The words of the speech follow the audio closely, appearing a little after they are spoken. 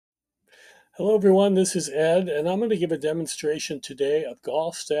Hello everyone, this is Ed, and I'm going to give a demonstration today of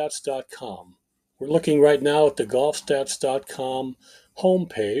GOLFstats.com. We're looking right now at the GOLFstats.com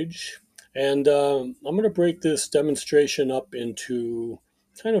homepage, and I'm going to break this demonstration up into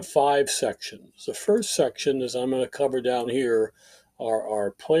kind of 5 sections. The first section is I'm going to cover down here are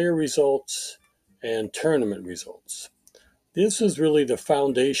our player results and tournament results. This is really the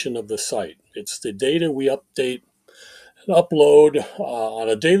foundation of the site. It's the data we update and upload on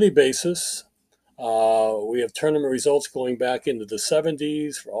a daily basis. We have tournament results going back into the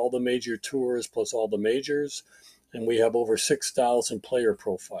 70s for all the major tours plus all the majors. And we have over 6,000 player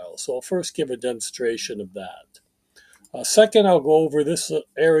profiles. So I'll first give a demonstration of that. Second, I'll go over this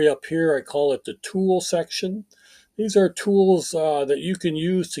area up here. I call it the tool section. These are tools that you can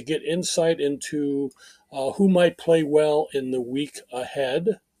use to get insight into who might play well in the week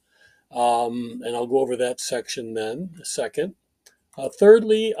ahead. And I'll go over that section then, second.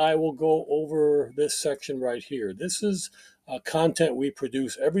 Thirdly, I will go over this section right here. This is content we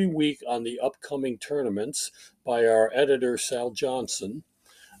produce every week on the upcoming tournaments by our editor, Sal Johnson.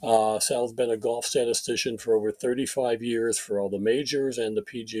 Sal's been a golf statistician for over 35 years for all the majors and the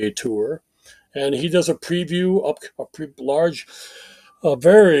PGA Tour. And he does a preview, a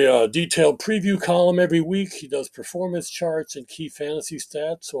very detailed preview column every week. He does performance charts and key fantasy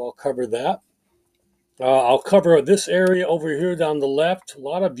stats, so I'll cover that. I'll cover this area over here down the left. A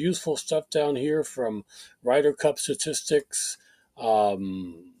lot of useful stuff down here from Ryder Cup statistics, world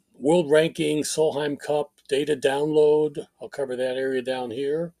rankings, Solheim Cup, data download. I'll cover that area down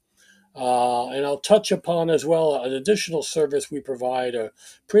here. And I'll touch upon as well an additional service we provide, a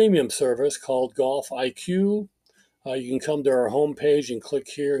premium service called Golf IQ. You can come to our homepage and click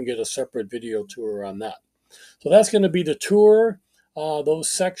here and get a separate video tour on that. So that's going to be the tour, those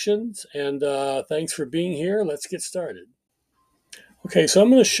sections, and thanks for being here. Let's get started. Okay, so I'm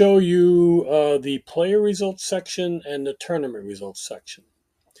going to show you the player results section and the tournament results section.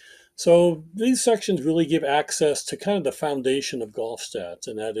 So these sections really give access to kind of the foundation of golf stats,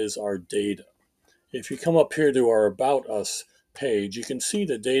 and that is our data. If you come up here to our About Us page, you can see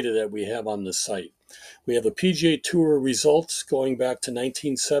the data that we have on the site. We have the PGA Tour results going back to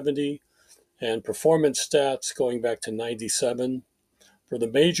 1970 and performance stats going back to 97. For the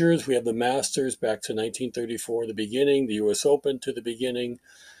majors, we have the Masters back to 1934, the beginning, the US Open to the beginning,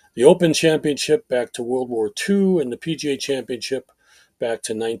 the Open Championship back to World War II, and the PGA Championship back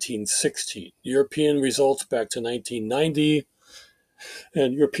to 1916. European results back to 1990,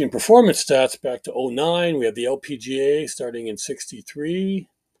 and European performance stats back to 09. We have the LPGA starting in 63,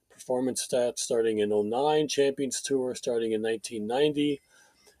 performance stats starting in 09, Champions Tour starting in 1990,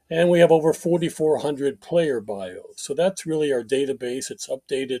 and we have over 4,400 player bios. So that's really our database. It's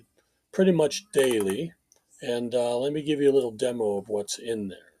updated pretty much daily. And let me give you a little demo of what's in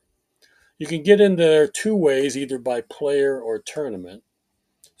there. You can get in there 2 ways, either by player or tournament.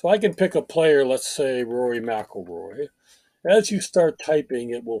 So I can pick a player, let's say Rory McIlroy. As you start typing,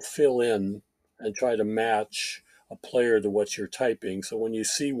 it will fill in and try to match a player to what you're typing. So when you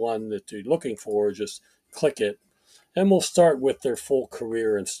see one that you're looking for, just click it. And we'll start with their full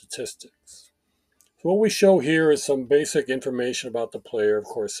career and statistics. So what we show here is some basic information about the player, of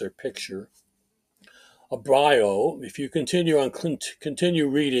course, their picture, a bio. If you continue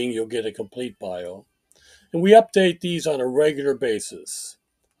reading, you'll get a complete bio. And we update these on a regular basis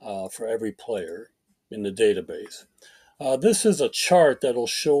for every player in the database. This is a chart that'll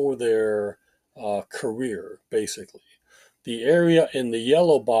show their career, basically. The area in the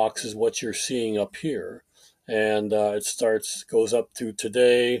yellow box is what you're seeing up here. And it goes up to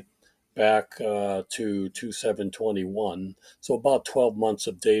today, back to 2/7/21. So about 12 months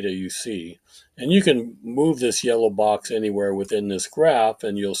of data you see. And you can move this yellow box anywhere within this graph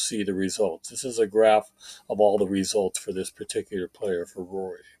and you'll see the results. This is a graph of all the results for this particular player, for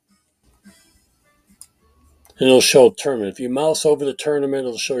Rory. And it'll show tournament. If you mouse over the tournament,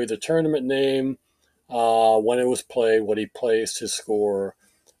 it'll show you the tournament name, when it was played, what he placed, his score,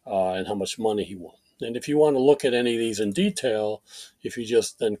 and how much money he won. And if you want to look at any of these in detail, if you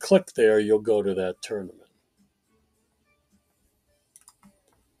just then click there, you'll go to that tournament.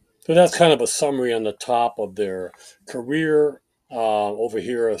 So that's kind of a summary on the top of their career. Over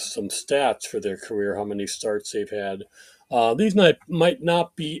here are some stats for their career, how many starts they've had. These might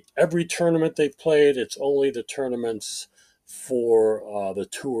not be every tournament they've played. It's only the tournaments for the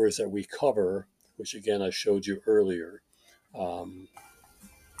tours that we cover, which again I showed you earlier.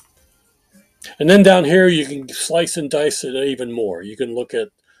 And then down here, you can slice and dice it even more. You can look at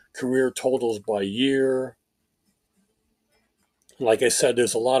career totals by year, Like I said,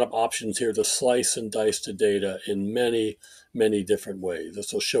 there's a lot of options here to slice and dice the data in many, many different ways.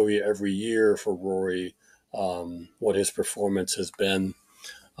 This will show you every year for Rory what his performance has been.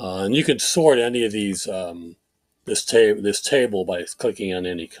 And you can sort any of these this table by clicking on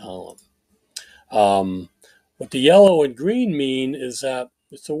any column. What the yellow and green mean is that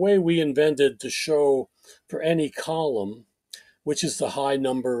it's a way we invented to show for any column which is the high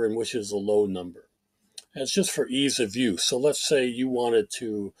number and which is the low number. And it's just for ease of use. So let's say you wanted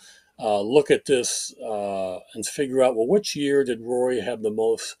to look at this and figure out, well, which year did Rory have the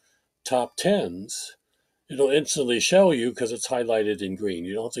most top tens? It'll instantly show you because it's highlighted in green.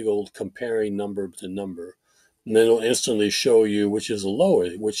 You don't have to go comparing number to number. And then it'll instantly show you which is the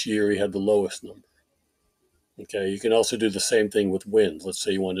lowest, which year he had the lowest number. Okay, you can also do the same thing with wins. Let's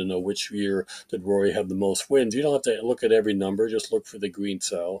say you want to know which year did Rory have the most wins. You don't have to look at every number, just look for the green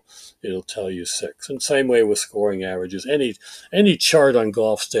cell. It'll tell you 6. And same way with scoring averages. Any chart on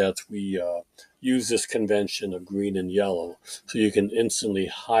GOLFstats, we use this convention of green and yellow, so you can instantly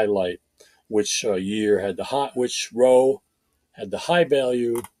highlight which year had the high, which row had the high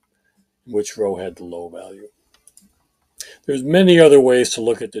value, and which row had the low value. There's many other ways to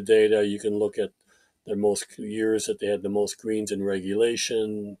look at the data. You can look at their most years that they had the most greens in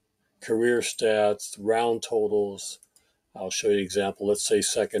regulation, career stats, round totals. I'll show you an example. Let's say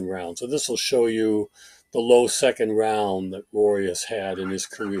second round. So this will show you the low second round that Rory has had in his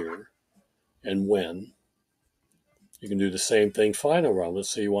career and when. You can do the same thing final round. Let's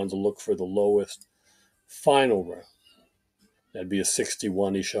say you wanted to look for the lowest final round. That'd be a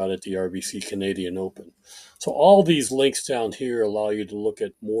 61 he shot at the RBC Canadian Open. So all these links down here allow you to look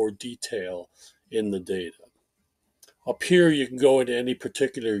at more detail in the data. Up here, you can go into any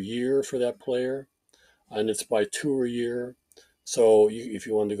particular year for that player, and it's by tour year. So if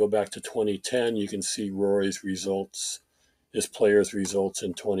you want to go back to 2010, you can see Rory's results, his player's results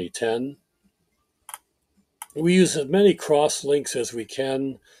in 2010. We use as many cross links as we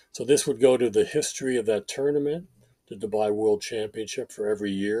can. So this would go to the history of that tournament, the Dubai World Championship for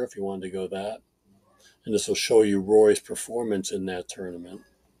every year if you wanted to go that. And this will show you Rory's performance in that tournament.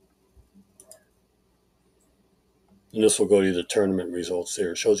 And this will go to the tournament results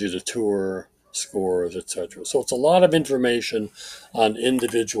there. It shows you the tour scores, etc. So it's a lot of information on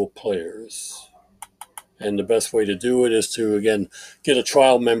individual players. And the best way to do it is to, again, get a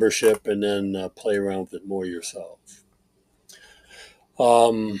trial membership and then play around with it more yourself.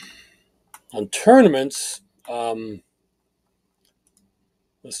 On tournaments,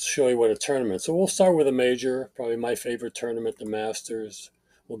 let's show you what a tournament. So we'll start with a major, probably my favorite tournament, the Masters.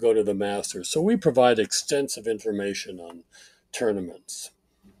 We'll go to the Masters. So we provide extensive information on tournaments.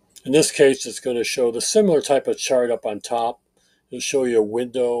 In this case, it's going to show the similar type of chart up on top. It'll show you a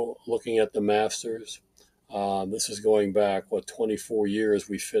window looking at the Masters. This is going back, 24 years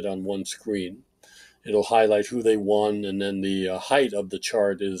we fit on one screen. It'll highlight who they won, and then the height of the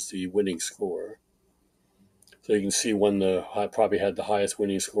chart is the winning score. So you can see when I probably had the highest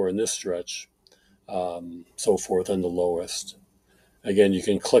winning score in this stretch, so forth, and the lowest. Again, you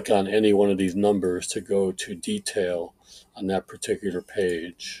can click on any one of these numbers to go to detail on that particular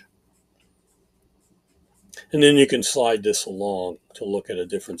page. And then you can slide this along to look at a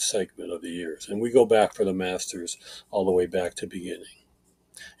different segment of the years. And we go back for the Masters all the way back to beginning.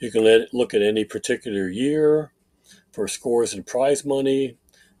 You can look at any particular year for scores and prize money.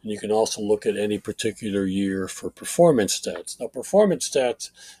 And you can also look at any particular year for performance stats. Now, performance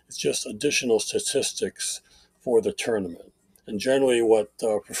stats is just additional statistics for the tournament. And generally what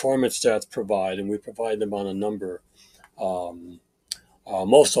performance stats provide, and we provide them on a number,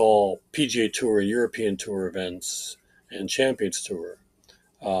 most all PGA Tour and European Tour events and Champions Tour.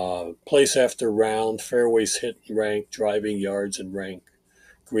 Place after round, fairways hit and rank, driving yards and rank,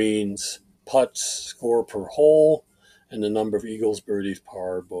 greens, putts, score per hole, and the number of eagles, birdies,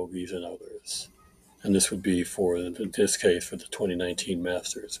 par, bogeys, and others. And this would be for, in this case, for the 2019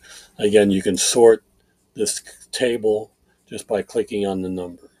 Masters. Again, you can sort this table just by clicking on the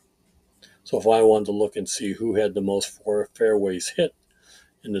number. So if I wanted to look and see who had the most fairways hit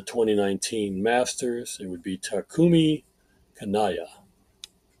in the 2019 Masters, it would be Takumi Kanaya.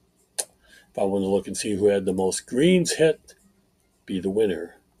 If I wanted to look and see who had the most greens hit, be the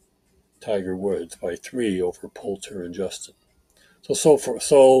winner, Tiger Woods, by 3 over Poulter and Justin. So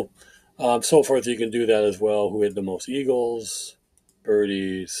forth. You can do that as well. Who had the most eagles,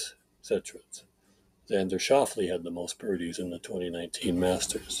 birdies, etc. Xander Schauffele had the most birdies in the 2019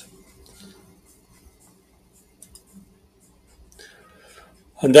 Masters.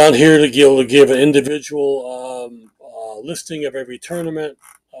 I'm down here to give an individual listing of every tournament.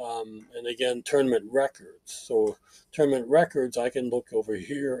 and again, tournament records. So tournament records, I can look over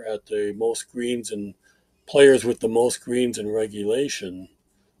here at the most greens and players with the most greens in regulation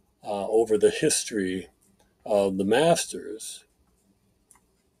over the history of the Masters.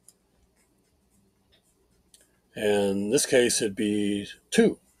 And in this case, it'd be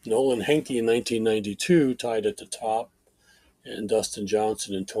two. Nolan Henke in 1992 tied at the top, and Dustin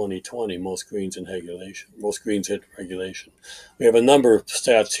Johnson in 2020, most greens in regulation, most greens hit regulation. We have a number of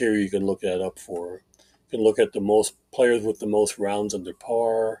stats here you can look that up for. You can look at the most players with the most rounds under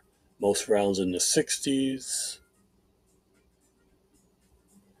par, most rounds in the 60s.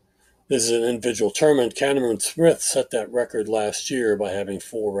 This is an individual tournament. Cameron Smith set that record last year by having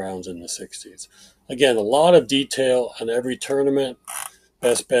 4 rounds in the 60s. Again, a lot of detail on every tournament.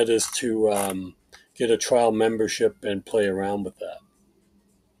 Best bet is to get a trial membership and play around with that.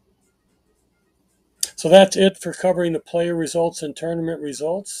 So that's it for covering the player results and tournament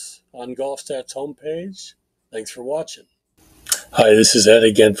results on GolfStats homepage. Thanks for watching. Hi, this is Ed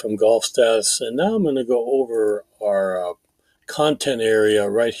again from GolfStats, and now I'm going to go over our content area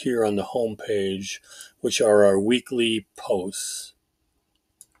right here on the homepage, which are our weekly posts.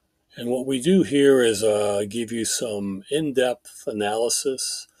 And what we do here is give you some in-depth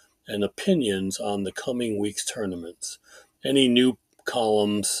analysis and opinions on the coming week's tournaments. Any new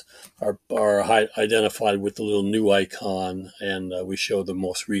columns are identified with the little new icon, and we show the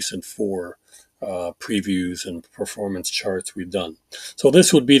most recent 4 previews and performance charts we've done. So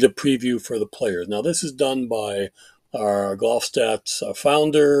this would be the preview for the players. Now this is done by our GolfStats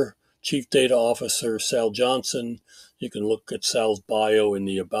founder, Chief Data Officer, Sal Johnson. You can look at Sal's bio in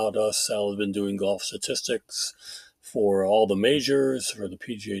the About Us. Sal has been doing golf statistics for all the majors, for the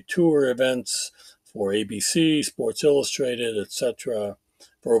PGA Tour events, for ABC, Sports Illustrated, etc.,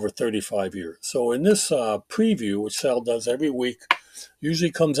 for over 35 years. So in this preview, which Sal does every week,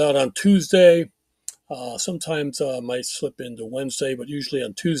 usually comes out on Tuesday. Sometimes might slip into Wednesday, but usually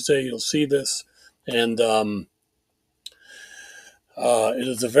on Tuesday you'll see this. And it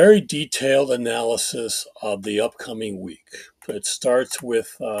is a very detailed analysis of the upcoming week. It starts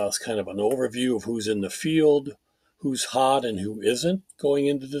with kind of an overview of who's in the field, who's hot and who isn't going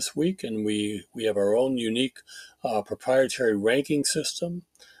into this week. And we have our own unique proprietary ranking system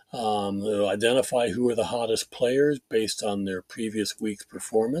that'll identify who are the hottest players based on their previous week's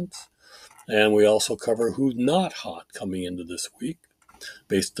performance. And we also cover who's not hot coming into this week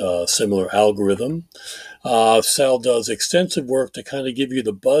based on a similar algorithm. Sal does extensive work to kind of give you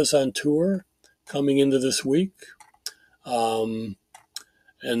the buzz on tour coming into this week.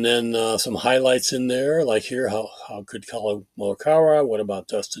 And then some highlights in there, like here, how could Colin Morikawa? What about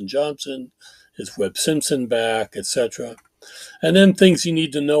Dustin Johnson? Is Webb Simpson back, etc.? And then things you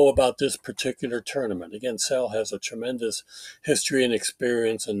need to know about this particular tournament. Again, Sal has a tremendous history and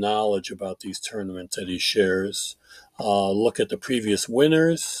experience and knowledge about these tournaments that he shares. Look at the previous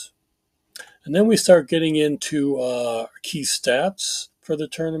winners. And then we start getting into key stats for the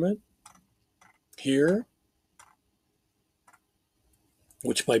tournament here,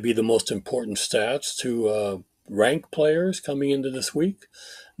 which might be the most important stats to rank players coming into this week.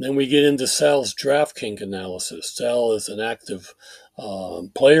 And then we get into Sal's DraftKings analysis. Sal is an active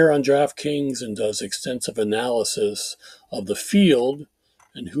player on DraftKings and does extensive analysis of the field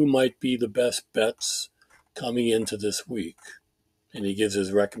and who might be the best bets coming into this week. And he gives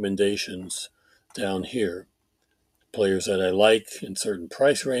his recommendations down here. Players that I like in certain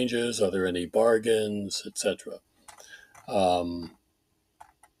price ranges, are there any bargains, etc.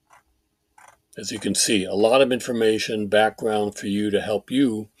 As you can see, a lot of information, background for you to help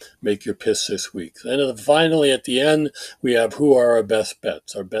you make your picks this week. And then finally, at the end, we have who are our best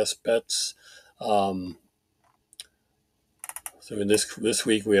bets. Our best bets. So in this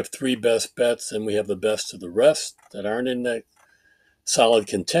week, we have 3 best bets, and we have the best of the rest that aren't in that. Solid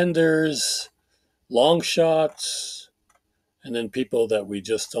contenders, long shots, and then people that we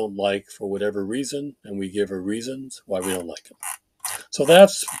just don't like for whatever reason, and we give our reasons why we don't like them. So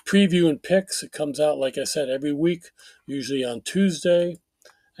that's preview and picks. It comes out, like I said, every week, usually on Tuesday,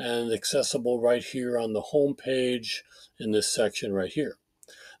 and accessible right here on the home page in this section right here.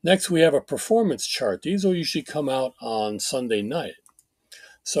 Next, we have a performance chart. These will usually come out on Sunday night.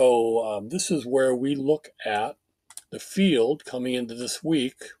 So this is where we look at the field coming into this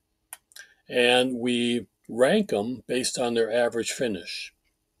week, and we rank them based on their average finish.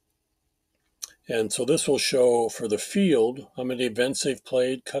 And so this will show for the field how many events they've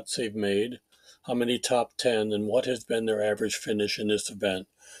played, cuts they've made, how many top 10, and what has been their average finish in this event.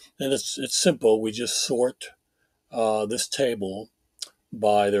 And it's simple. We just sort this table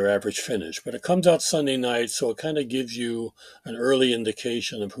by their average finish. But it comes out Sunday night, so it kind of gives you an early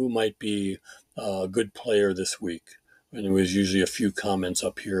indication of who might be a good player this week. And there was usually a few comments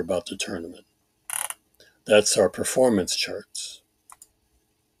up here about the tournament. That's our performance charts.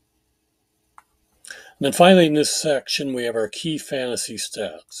 And then finally in this section, we have our key fantasy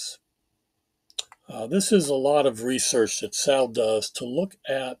stats. This is a lot of research that Sal does to look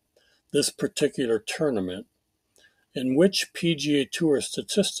at this particular tournament, in which PGA Tour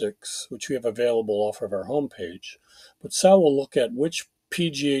statistics, which we have available off of our homepage, but Sal will look at which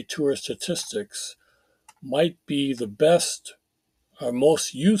PGA Tour statistics might be the best or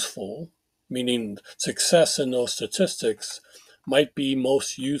most useful, meaning success in those statistics might be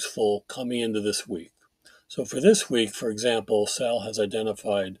most useful coming into this week. So for this week, for example, Sal has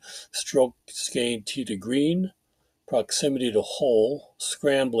identified strokes gained tee to green, proximity to hole,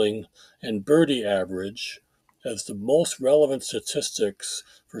 scrambling, and birdie average as the most relevant statistics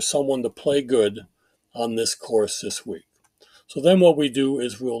for someone to play good on this course this week. So then what we do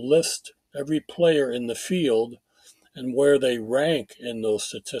is we'll list every player in the field and where they rank in those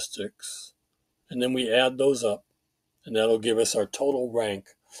statistics, and then we add those up, and that'll give us our total rank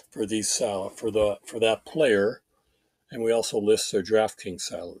for these for that player. And we also list their DraftKings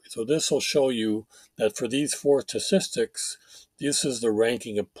salary. So this will show you that for these four statistics, this is the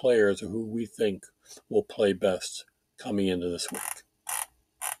ranking of players who we think will play best coming into this week.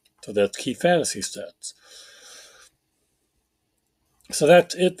 So that's key fantasy stats. So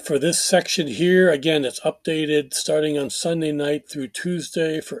that's it for this section here. Again, it's updated starting on Sunday night through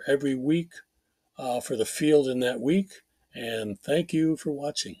Tuesday for every week for the field in that week. And thank you for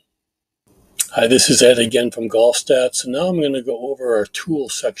watching. Hi, this is Ed again from GOLFstats, and now I'm going to go over our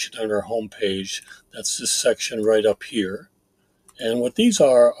tools section on our homepage. That's this section right up here. And what these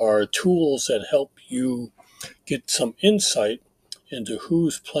are tools that help you get some insight into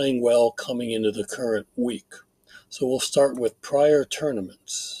who's playing well coming into the current week. So we'll start with prior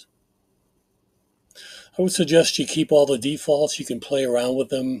tournaments. I would suggest you keep all the defaults. You can play around with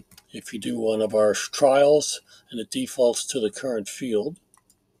them if you do one of our trials, and it defaults to the current field.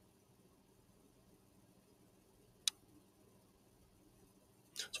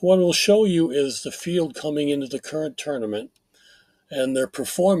 So what it will show you is the field coming into the current tournament and their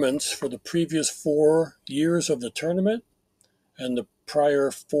performance for the previous 4 years of the tournament and the prior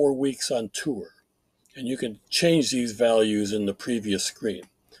 4 weeks on tour. And you can change these values in the previous screen.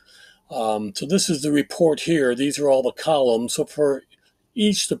 So this is the report here. These are all the columns. So for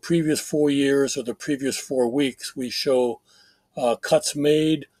each the previous 4 years or the previous 4 weeks, we show cuts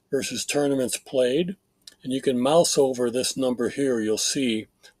made versus tournaments played. And you can mouse over this number here. You'll see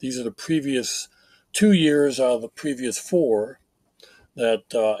these are the previous 2 years out of the previous 4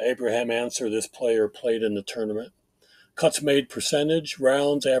 that Abraham Answer, this player, played in the tournament. Cuts made percentage,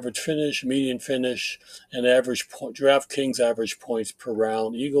 rounds, average finish, median finish, and average DraftKings average points per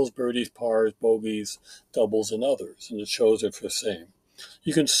round, eagles, birdies, pars, bogeys, doubles, and others. And it shows it for the same.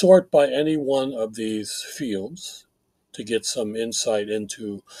 You can sort by any one of these fields to get some insight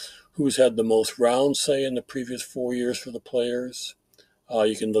into who's had the most rounds, say, in the previous 4 years for the players.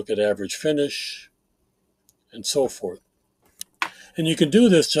 You can look at average finish and so forth. And you can do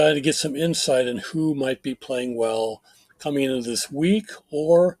this trying to get some insight in who might be playing well coming into this week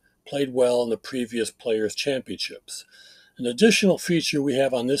or played well in the previous Players' Championships. An additional feature we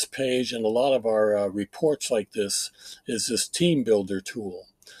have on this page and a lot of our reports like this is this Team Builder tool.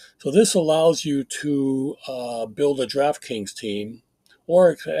 So this allows you to build a DraftKings team,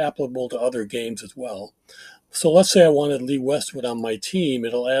 or it's applicable to other games as well. So let's say I wanted Lee Westwood on my team.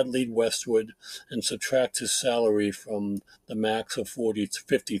 It'll add Lee Westwood and subtract his salary from the max of 40 to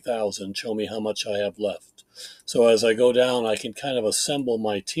 50,000, show me how much I have left. So as I go down, I can kind of assemble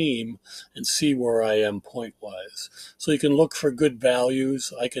my team and see where I am point-wise. So you can look for good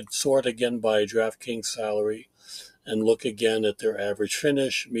values. I could sort again by DraftKings salary and look again at their average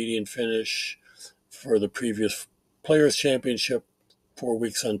finish, median finish for the previous Players' Championship, 4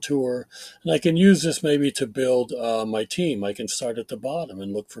 weeks on tour. And I can use this maybe to build my team. I can start at the bottom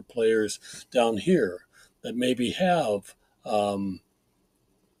and look for players down here that maybe have a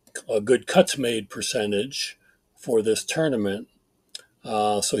good cuts made percentage for this tournament.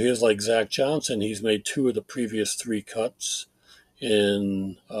 So here's like Zach Johnson. He's made 2 of the previous 3 cuts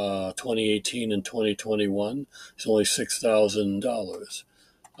in 2018 and 2021. It's only $6,000.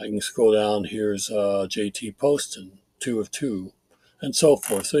 I can scroll down. Here's JT Poston, 2 of 2, and so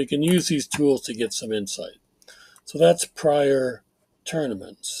forth. So you can use these tools to get some insight. So that's prior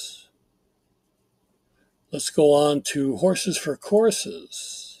tournaments. Let's go on to horses for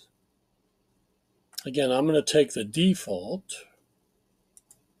courses. Again, I'm going to take the default,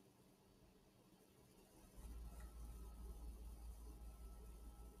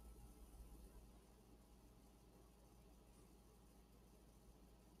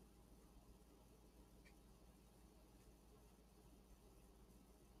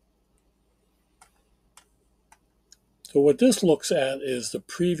 So what this looks at is the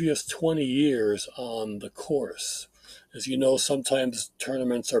previous 20 years on the course. As you know, sometimes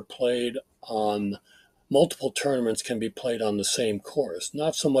tournaments are played on, multiple tournaments can be played on the same course.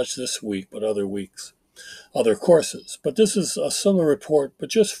 Not so much this week, but other weeks, other courses. But this is a similar report, but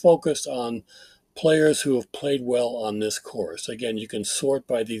just focused on players who have played well on this course. Again, you can sort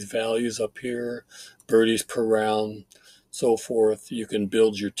by these values up here, birdies per round, so forth. You can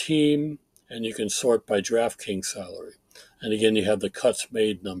build your team, and you can sort by DraftKings salary. And again, you have the cuts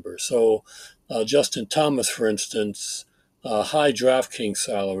made number. So Justin Thomas, for instance, high DraftKings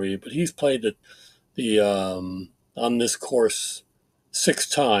salary, but he's played on this course 6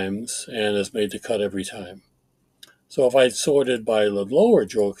 times and has made the cut every time. So if I sorted by the lower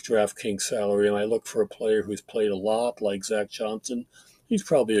DraftKings salary and I look for a player who's played a lot, like Zach Johnson, he's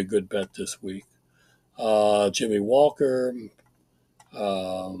probably a good bet this week. Jimmy Walker,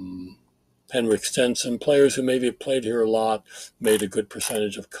 Henrik Stenson, players who maybe have played here a lot, made a good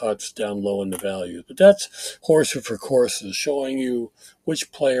percentage of cuts down low in the value. But that's horse for courses, showing you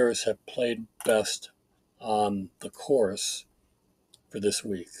which players have played best on the course for this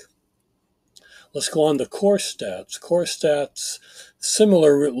week. Let's go on to course stats. Course stats,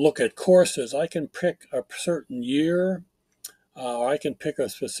 similar look at courses. I can pick a certain year, or I can pick a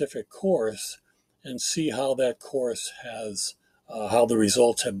specific course and see how that course has, how the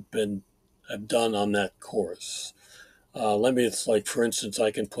results have done on that course. It's like, for instance,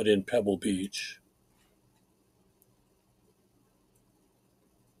 I can put in Pebble Beach.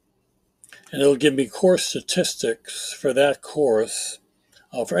 And it'll give me course statistics for that course,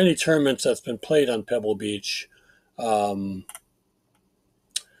 for any tournaments that's been played on Pebble Beach since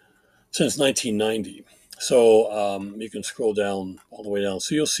 1990. So you can scroll down all the way down.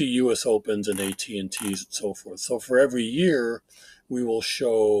 So you'll see U.S. Opens and AT&Ts and so forth. So for every year, we will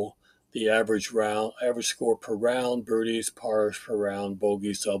show the average score per round, birdies, pars per round,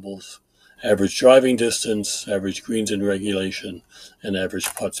 bogeys, doubles, average driving distance, average greens in regulation, and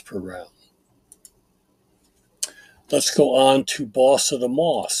average putts per round. Let's go on to Boss of the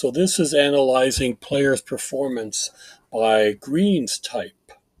Moss. So this is analyzing players' performance by greens type.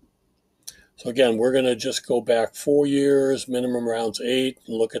 So again, we're going to just go back 4 years, minimum rounds 8,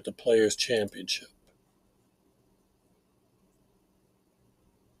 and look at the Players' Championship.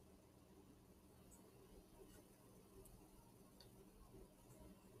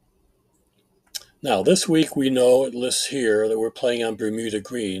 Now, this week we know it lists here that we're playing on Bermuda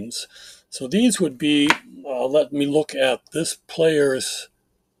greens. So these would be, let me look at this player's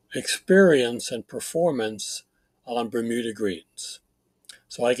experience and performance on Bermuda greens.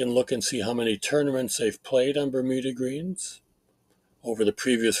 So I can look and see how many tournaments they've played on Bermuda greens over the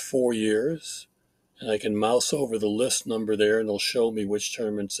previous 4 years. And I can mouse over the list number there and it'll show me which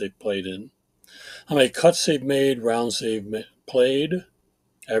tournaments they've played in. How many cuts they've made, rounds they've played,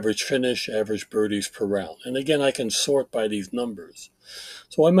 average finish, average birdies per round. And again, I can sort by these numbers.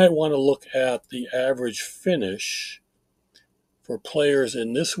 So I might want to look at the average finish for players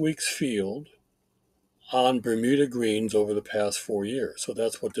in this week's field on Bermuda greens over the past 4 years. So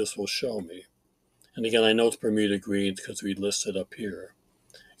that's what this will show me. And again, I know it's Bermuda greens because we listed up here.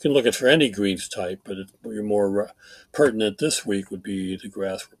 You can look at for any greens type, but your more pertinent this week would be the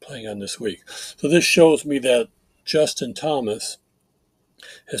grass we're playing on this week. So this shows me that Justin Thomas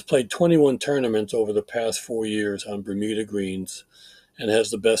has played 21 tournaments over the past 4 years on Bermuda greens and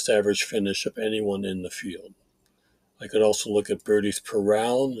has the best average finish of anyone in the field. I could also look at birdies per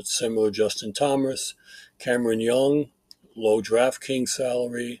round. It's similar to Justin Thomas. Cameron Young, low DraftKings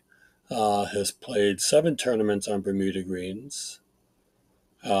salary, has played 7 tournaments on Bermuda greens,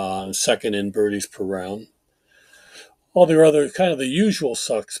 second in birdies per round. All the other kind of the usual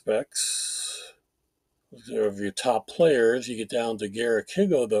suspects of your top players, you get down to Garrick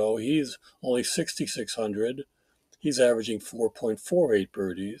Higo, though. He's only 6,600. He's averaging 4.48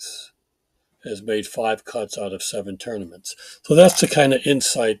 birdies. Has made 5 cuts out of 7 tournaments. So that's the kind of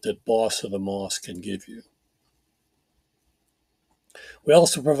insight that Boss of the Moss can give you. We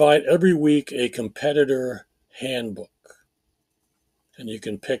also provide every week a competitor handbook. And you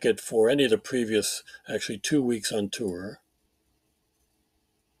can pick it for any of the previous, actually 2 weeks on tour.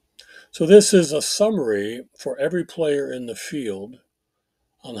 So this is a summary for every player in the field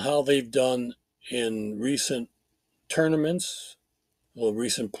on how they've done in recent tournaments,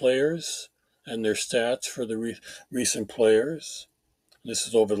 recent players, and their stats for the recent players. This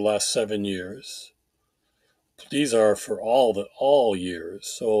is over the last 7 years. These are for all years.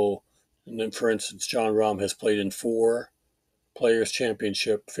 So, and then for instance, Jon Rahm has played in 4 Players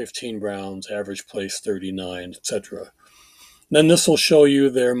Championship, 15 rounds, average place 39, etc. Then this will show you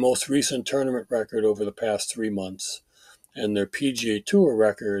their most recent tournament record over the past 3 months. and their PGA Tour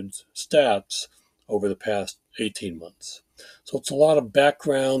records stats over the past 18 months. So it's a lot of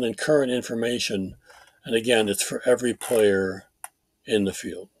background and current information. And again, it's for every player in the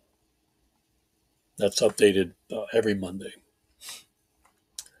field. That's updated every Monday.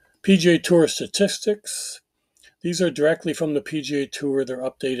 PGA Tour statistics. These are directly from the PGA Tour. They're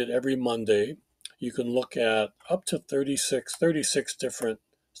updated every Monday. You can look at up to 36 different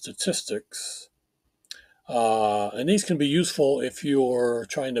statistics. And these can be useful if you're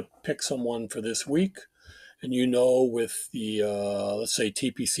trying to pick someone for this week. And you know, with the, let's say,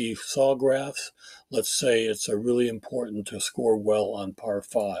 TPC Sawgraphs, let's say it's really important to score well on par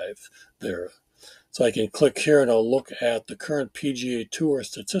 5 there. So I can click here and I'll look at the current PGA Tour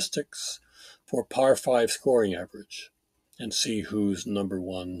statistics for par 5 scoring average and see who's number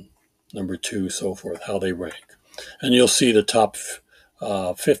 1, number 2, so forth, how they rank. And you'll see the top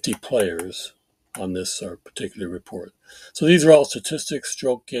 50 players on this particular report. So these are all statistics: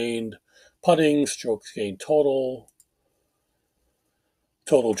 stroke gained, putting, strokes gained total,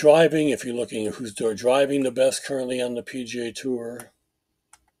 total driving, if you're looking at who's driving the best currently on the PGA Tour.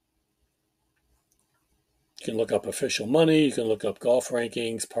 You can look up official money, you can look up golf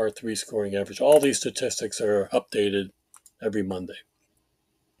rankings, par 3 scoring average. All these statistics are updated every Monday.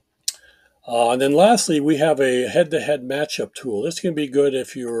 And then lastly, we have a head-to-head matchup tool. This can be good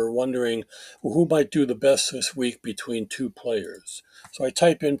if you're wondering, well, who might do the best this week between two players. So I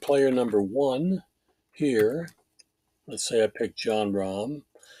type in player number 1 here. Let's say I pick John Rahm.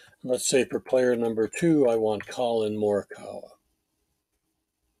 Let's say for player number 2, I want Collin Morikawa.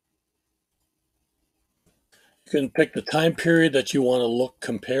 You can pick the time period that you want to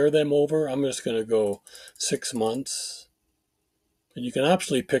compare them over. I'm just going to go 6 months. And you can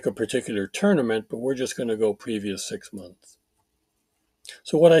actually pick a particular tournament, but we're just going to go previous 6 months.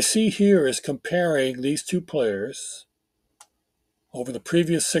 So what I see here is comparing these two players over the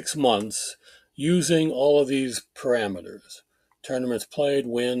previous 6 months using all of these parameters: tournaments played,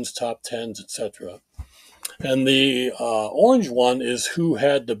 wins, top tens, etc. And the orange one is who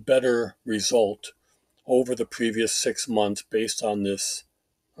had the better result over the previous 6 months based on this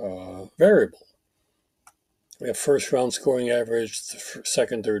variable. We have first round scoring average,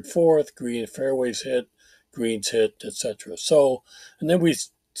 second, third, fourth, green, fairways hit, greens hit, etc. So, and then we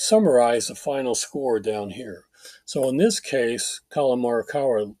summarize the final score down here. So in this case, Collin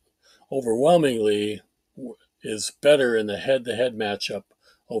Morikawa overwhelmingly is better in the head-to-head matchup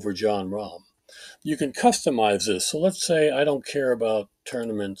over John Rahm. You can customize this. So let's say I don't care about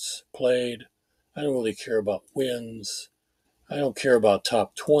tournaments played. I don't really care about wins. I don't care about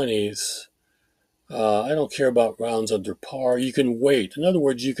top 20s. I don't care about rounds under par. You can weight. In other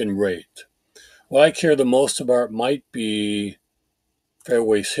words, you can rate. What I care the most about might be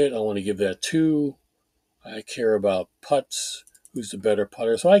fairways hit. I want to give that 2. I care about putts. Who's the better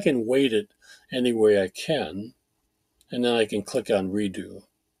putter? So I can weight it any way I can. And then I can click on redo.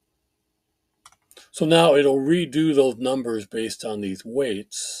 So now it'll redo those numbers based on these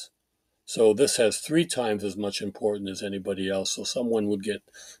weights. So this has 3 times as much importance as anybody else. So someone would get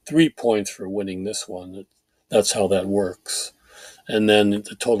 3 points for winning this one. That's how that works. And then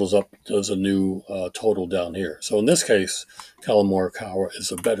the totals up, does a new total down here. So in this case, Collin Morikawa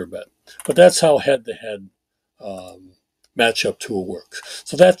is a better bet. But that's how head-to-head matchup tool works.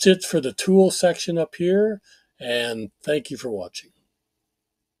 So that's it for the tool section up here. And thank you for watching.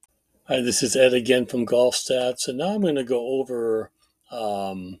 Hi, this is Ed again from GOLFstats. And now I'm going to go over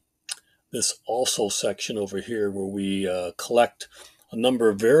this also section over here where we collect a number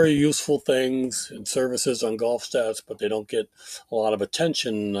of very useful things and services on GOLFstats, but they don't get a lot of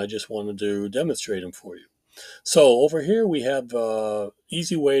attention. I just wanted to demonstrate them for you. So over here we have an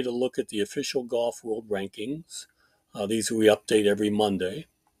easy way to look at the official Golf World Rankings. These we update every Monday,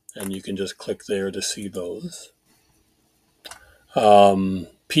 and you can just click there to see those.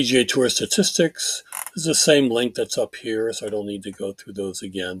 PGA Tour statistics is the same link that's up here, so I don't need to go through those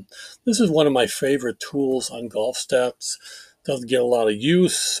again. This is one of my favorite tools on GolfStats. Doesn't get a lot of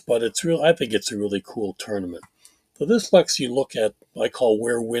use, but I think it's a really cool tournament. So this lets you look at what I call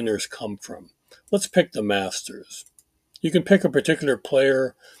where winners come from. Let's pick the Masters. You can pick a particular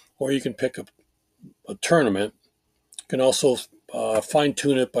player, or you can pick a tournament. You can also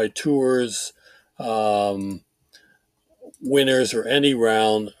fine-tune it by tours, winners or any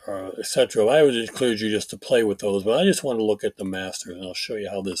round, etc. I would encourage you just to play with those, but I just want to look at the Masters, and I'll show you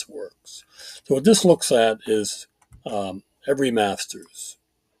how this works. So what this looks at is every Masters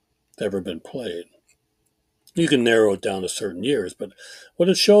that's ever been played. You can narrow it down to certain years, but what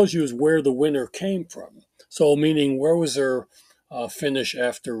it shows you is where the winner came from. So meaning, where was their finish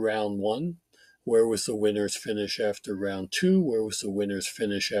after round 1? where was the winner's finish after round 2, where was the winner's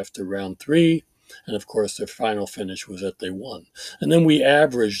finish after round 3, and of course their final finish was that they won. And then we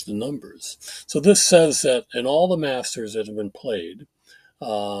averaged the numbers. So this says that in all the Masters that have been played,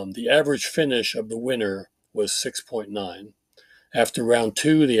 the average finish of the winner was 6.9. After round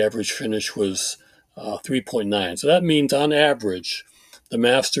 2, the average finish was 3.9. So that means on average, the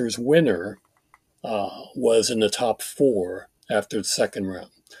Masters winner was in the top 4 after the second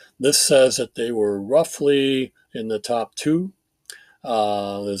round. This says that they were roughly in the top 2.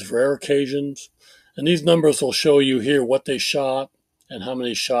 There's rare occasions. And these numbers will show you here what they shot and how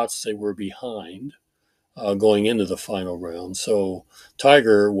many shots they were behind going into the final round. So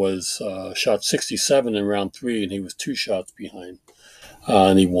Tiger was shot 67 in round 3, and he was 2 shots behind,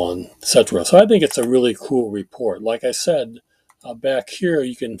 and he won, etc. So I think it's a really cool report. Like I said, back here,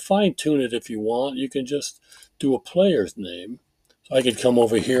 you can fine-tune it if you want. You can just do a player's name. So I could come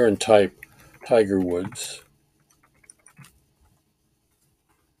over here and type Tiger Woods.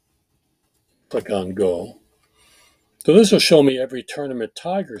 Click on Go. So this will show me every tournament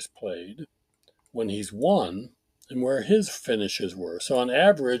Tiger's played, when he's won, and where his finishes were. So on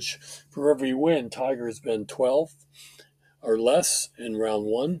average, for every win, Tiger's been 12 or less in round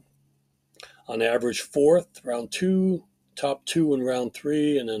 1. On average, 4th, round 2, top 2 in round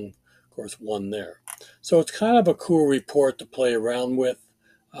 3, and then, of course, 1 there. So it's kind of a cool report to play around with,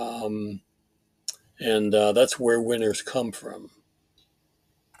 and that's where winners come from.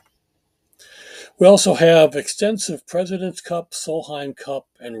 We also have extensive President's Cup, Solheim Cup,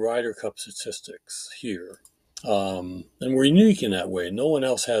 and Ryder Cup statistics here. And we're unique in that way. No one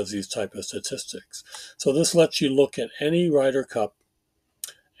else has these type of statistics. So this lets you look at any Ryder Cup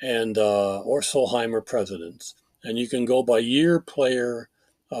and or Solheim or Presidents, and you can go by year, player,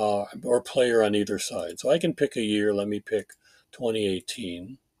 or player on either side. So I can pick a year. Let me pick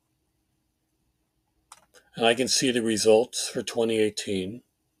 2018. And I can see the results for 2018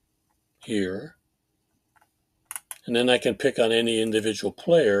 here. And then I can pick on any individual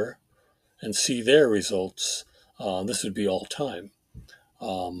player and see their results. This would be all time.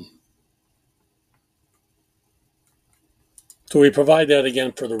 So we provide that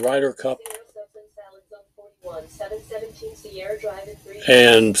again for the Ryder Cup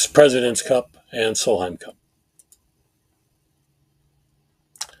and President's Cup and Solheim Cup.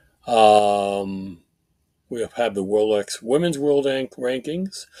 We have the Women's World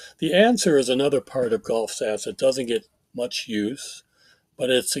Rankings. The answer is another part of GolfStats that doesn't get much use, but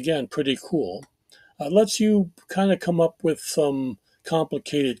it's, again, pretty cool. It lets you kind of come up with some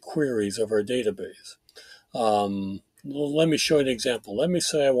complicated queries of our database. Let me show you an example. Let me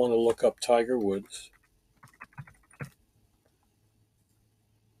say I want to look up Tiger Woods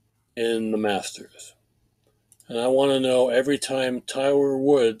in the Masters. And I want to know every time Tiger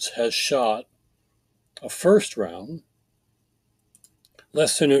Woods has shot a first round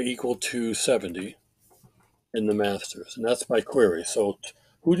less than or equal to 70 in the Masters. And that's my query. So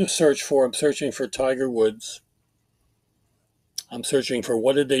who to search for? I'm searching for Tiger Woods. I'm searching for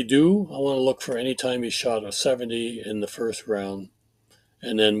what did they do? I want to look for any time he shot a 70 in the first round.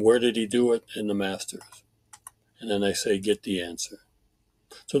 And then where did he do it in the Masters? And then I say get the answer.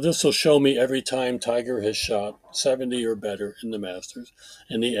 So this will show me every time Tiger has shot 70 or better in the Masters.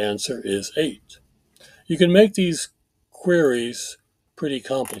 And the answer is 8. You can make these queries pretty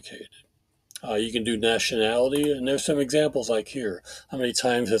complicated. You can do nationality, and there's some examples like here. How many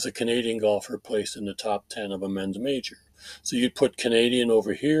times has a Canadian golfer placed in the top 10 of a men's major? So you'd put Canadian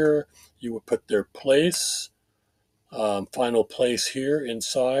over here. You would put their place, final place here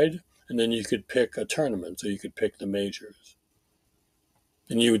inside, and then you could pick a tournament. So you could pick the majors.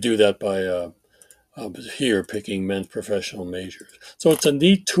 And you would do that by here picking men's professional majors. So it's a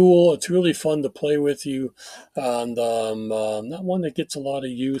neat tool. It's really fun to play with you, and not one that gets a lot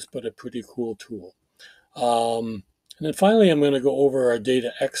of use, but a pretty cool tool. And then finally, I'm going to go over our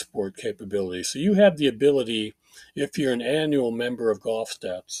data export capability. So you have the ability, if you're an annual member of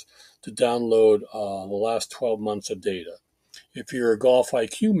GolfStats, to download the last 12 months of data. If you're a Golf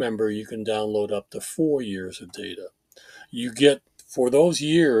IQ member, you can download up to 4 years of data. You get, for those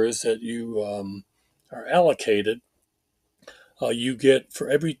years that you are allocated, you get, for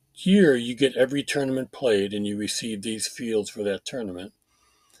every year, you get every tournament played, and you receive these fields for that tournament.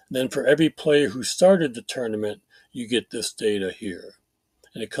 Then for every player who started the tournament, you get this data here.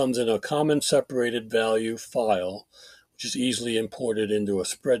 And it comes in a common separated value file, which is easily imported into a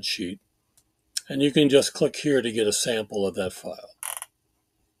spreadsheet. And you can just click here to get a sample of that file.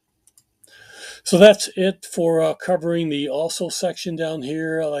 So that's it for covering the also section down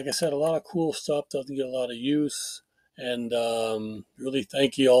here. Like I said, a lot of cool stuff, doesn't get a lot of use. And really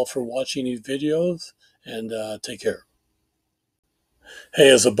thank you all for watching these videos, and take care. Hey,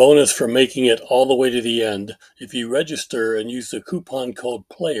 as a bonus for making it all the way to the end, if you register and use the coupon code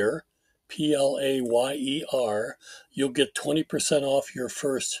PLAYER, PLAYER, you'll get 20% off your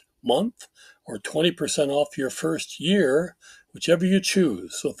first month or 20% off your first year, whichever you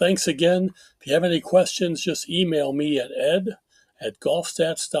choose. So thanks again. If you have any questions, just email me at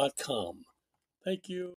ed@golfstats.com. Thank you.